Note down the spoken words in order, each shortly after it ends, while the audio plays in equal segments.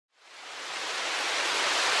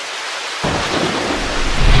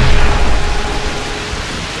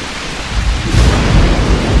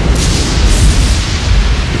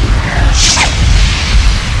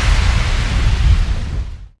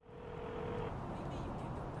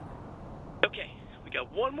Okay, we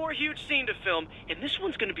got one more huge scene to film, and this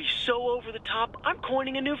one's gonna be so over the top, I'm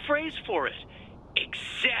coining a new phrase for it.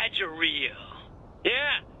 Exaggerreal.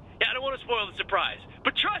 Yeah, I don't want to spoil the surprise,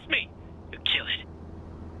 but trust me, you'll kill it.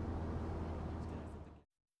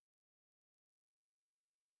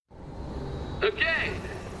 Okay,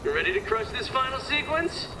 you ready to crush this final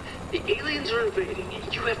sequence? The aliens are invading,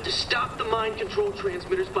 and you have to stop the mind control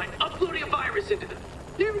transmitters by uploading a virus into them.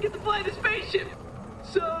 You even get to fly the spaceship.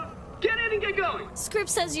 So, get in and get going. Script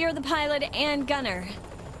says you're the pilot and gunner.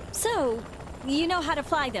 So, you know how to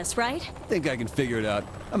fly this, right? I think I can figure it out.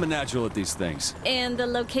 I'm a natural at these things. And the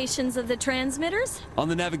locations of the transmitters? On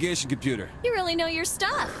the navigation computer. You really know your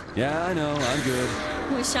stuff. Yeah, I know. I'm good.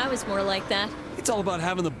 Wish I was more like that. It's all about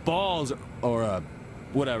having the balls, or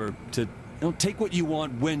whatever, to take what you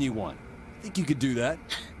want when you want. Think you could do that?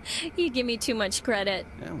 You give me too much credit.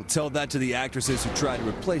 Yeah, well, tell that to the actresses who tried to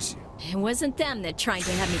replace you. It wasn't them that tried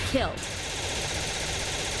to have me killed.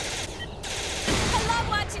 I love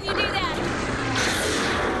watching you do that!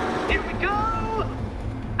 Here we go!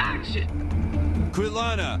 Action!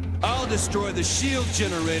 Quilana, I'll destroy the shield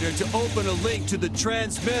generator to open a link to the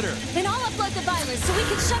transmitter. Then I'll upload the virus so we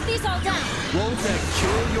can shut these all down. Won't that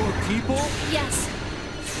kill your people? Yes.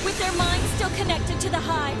 With their minds still connected to the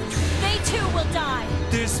hive, they too will die.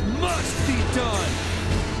 This must be done!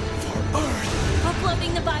 For Earth!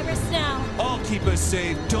 Uploading the virus now. I'll keep us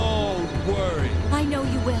safe, don't worry. I know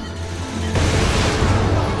you will.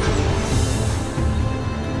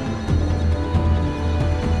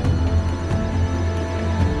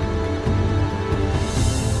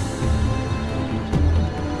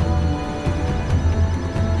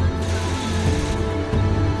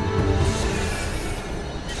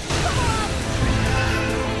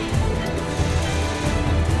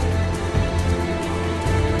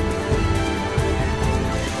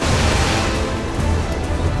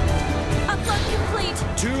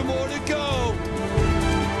 Two more to go!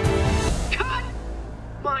 Cut!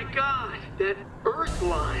 My God, that Earth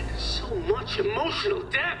line, so much emotional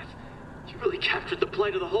depth. You really captured the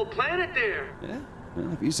plight of the whole planet there. Yeah,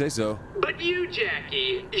 well, if you say so. But you,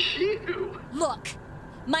 Jackie, you. Look,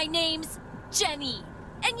 my name's Jenny.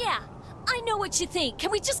 And yeah, I know what you think.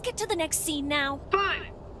 Can we just get to the next scene now?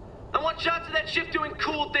 Fine. I want shots of that ship doing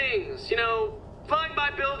cool things, you know, flying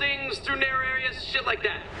by buildings, through narrow areas, shit like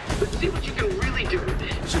that. Let's see what you can really do with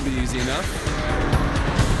it. Should be easy enough.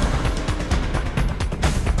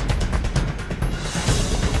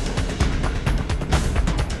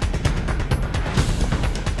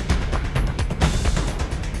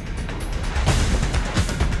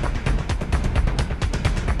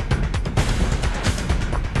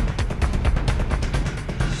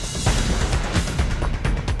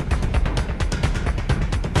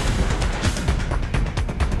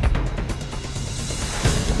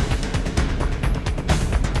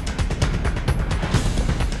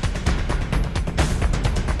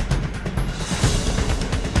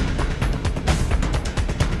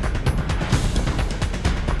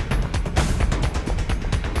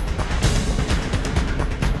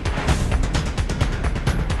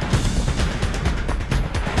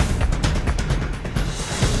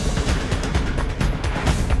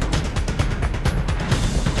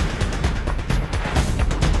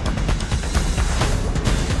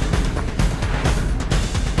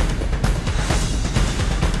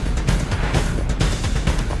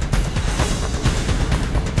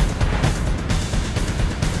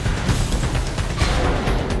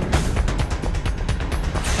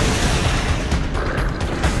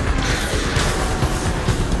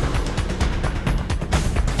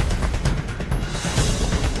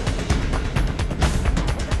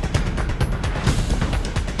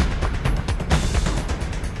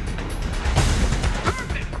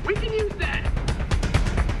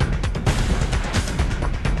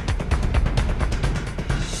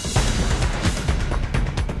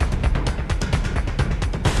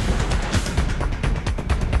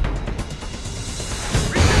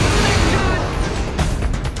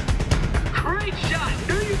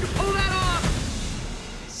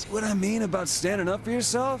 What I mean about standing up for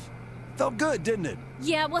yourself? Felt good, didn't it?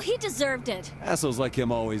 Yeah, well, he deserved it. Assholes like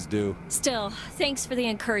him always do. Still, thanks for the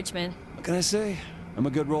encouragement. What can I say? I'm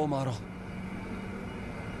a good role model.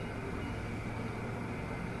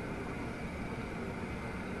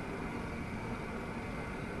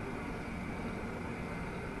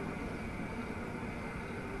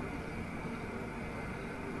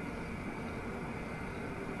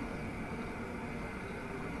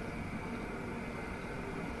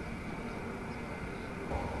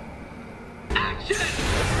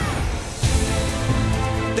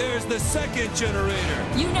 There's the second generator.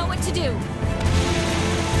 You know what to do.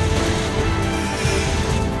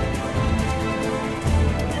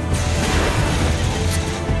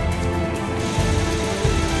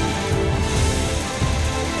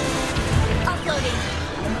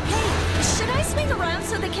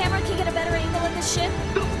 spaceship?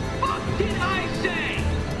 The fuck did I say?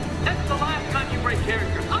 That's the last time you break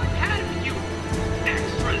character. I've had it with you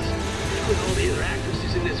extras. You and all the other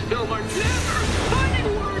actresses in this film are never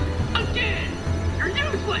finding work again. You're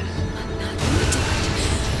useless. I'm not.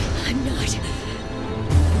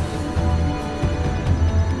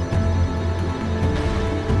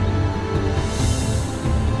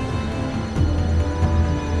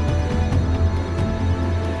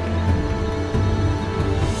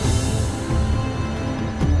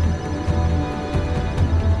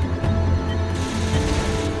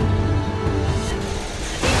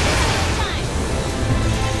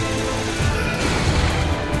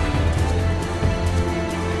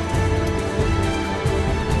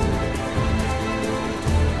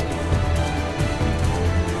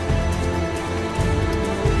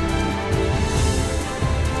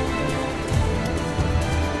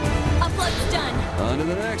 On to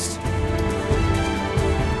the next.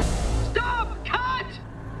 Stop! Cut!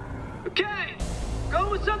 Okay,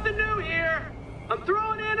 go with something new here. I'm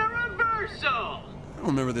throwing in a reversal. I don't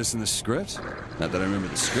remember this in the script. Not that I remember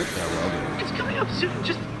the script that well, but... It's coming up soon.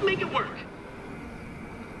 Just make it work.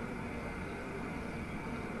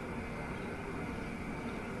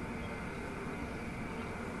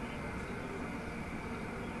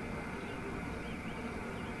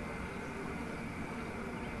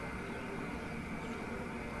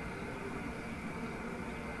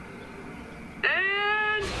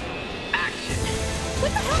 And action.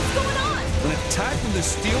 What the hell's going on? An attack from the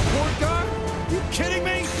steel port car? You kidding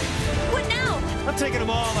me? What now? I'm taking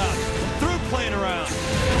them all out. I'm through playing around.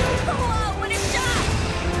 Whoa, what a shot!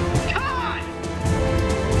 Cut!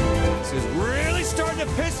 This is really starting to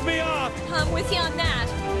piss me off. I'm with you on that.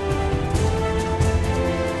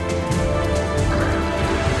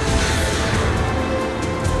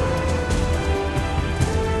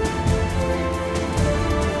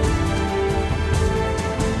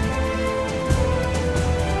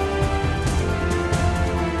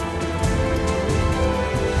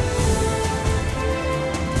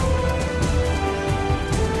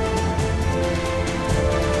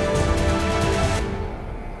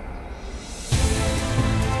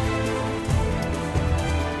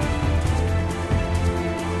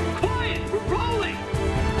 Quiet! We're rolling!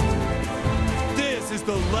 This is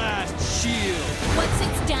the last shield. Once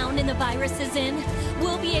it's down and the virus is in,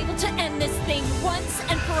 we'll be able to end this thing once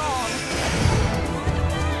and for all.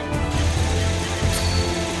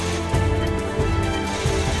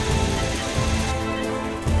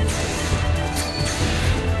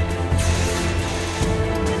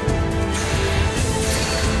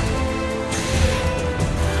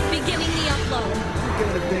 Beginning the upload. You're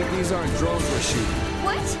gonna think these aren't drones we're shooting.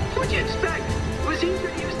 What? What'd you expect? It was easier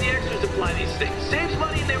to use the extras to fly these things. Saves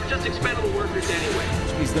money and they were just expendable workers anyway.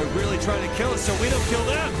 Jeez, they're really trying to kill us so we don't kill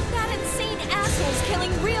them. That insane asshole's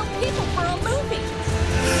killing real people for a movie.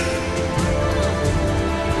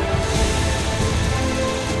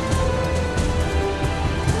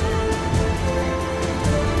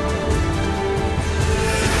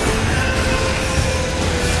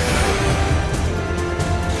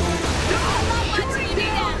 No! Let's Shooting do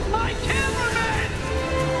that. down my cameraman!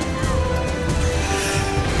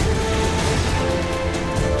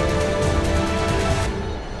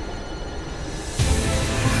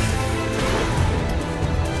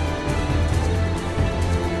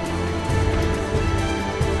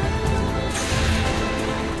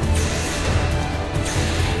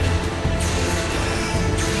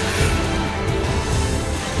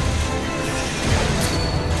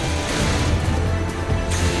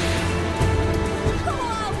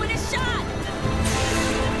 Whoa, what a shot!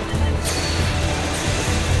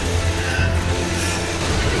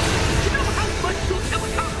 You know how much those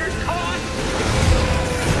helicopters cost?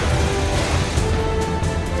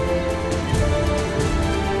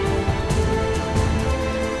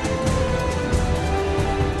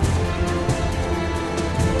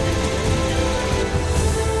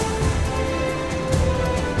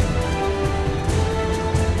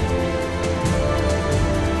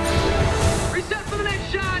 Reset for the next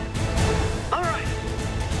shot! Alright.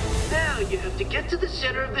 Now you have to get to the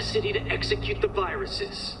center of the city to execute the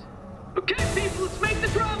viruses. Okay, people, let's make the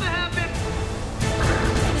drama happen!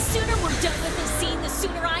 The sooner we're done with this scene, the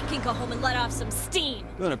sooner I can go home and let off some steam.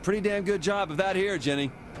 Doing a pretty damn good job of that here,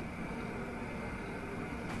 Jenny.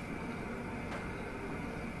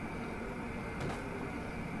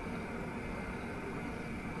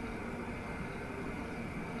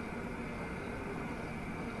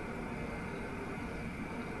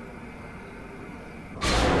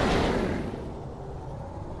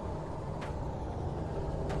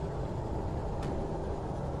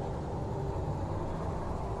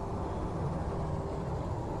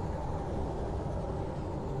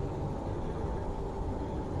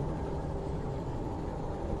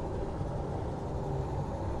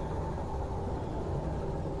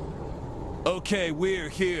 Okay, we're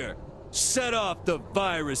here. Set off the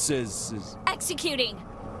viruses. Executing.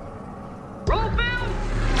 Roll film!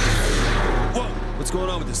 Whoa, what's going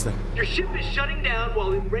on with this thing? Your ship is shutting down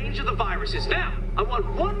while in range of the viruses. Now, I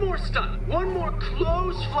want one more stunt, one more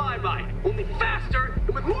close flyby, only faster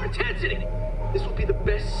and with more intensity. This will be the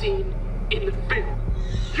best scene in the film.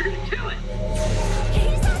 You're gonna kill it!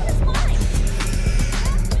 He's on his mind.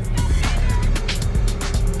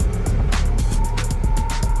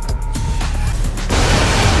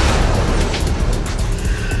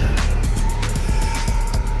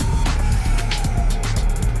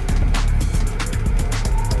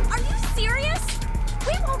 Are you serious?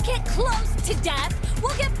 We won't get close to death.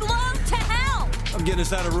 We'll get blown to hell. I'm getting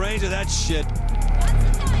us out of range of that shit. What's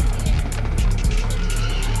the time here?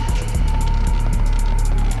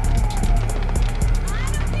 I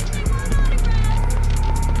don't think they want autographs.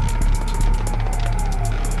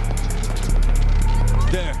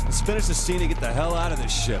 There, let's finish the scene and get the hell out of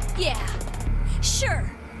this ship. Yeah,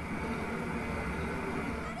 sure.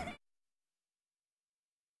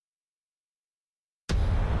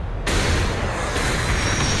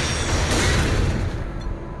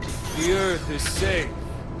 The Earth is safe.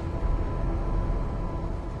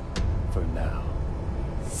 For now.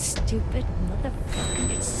 Stupid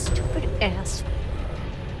motherfucking stupid ass.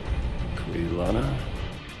 Quilana?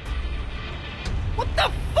 What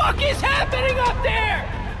the fuck is happening up there?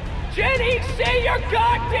 Jenny, say your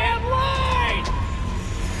goddamn line!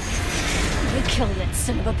 You killed that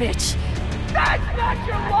son of a bitch. That's not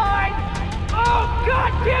your line! Oh,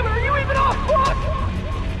 god damn it, are you even off book?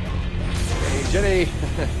 Hey, Jenny,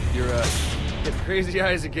 you're, getting crazy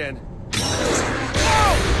eyes again.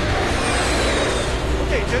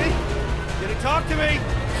 Okay, Jenny, talk to me!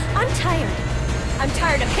 I'm tired. I'm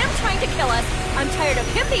tired of him trying to kill us. I'm tired of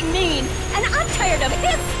him being mean. And I'm tired of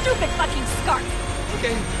his stupid fucking scarf.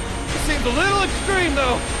 Okay, this seems a little extreme,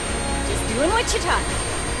 though. Just doing what you taught.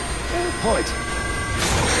 Fair point.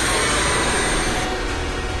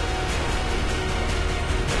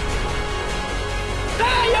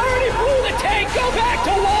 Ah, you already blew the tank! Go back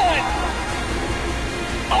to one!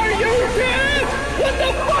 Are you dead? What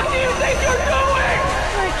the fuck do you think you're doing?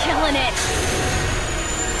 We're killing it.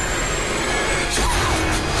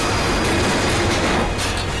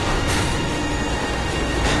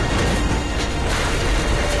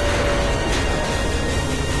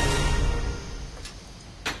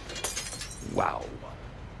 Wow.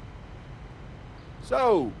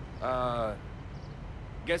 So,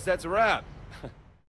 guess that's a wrap.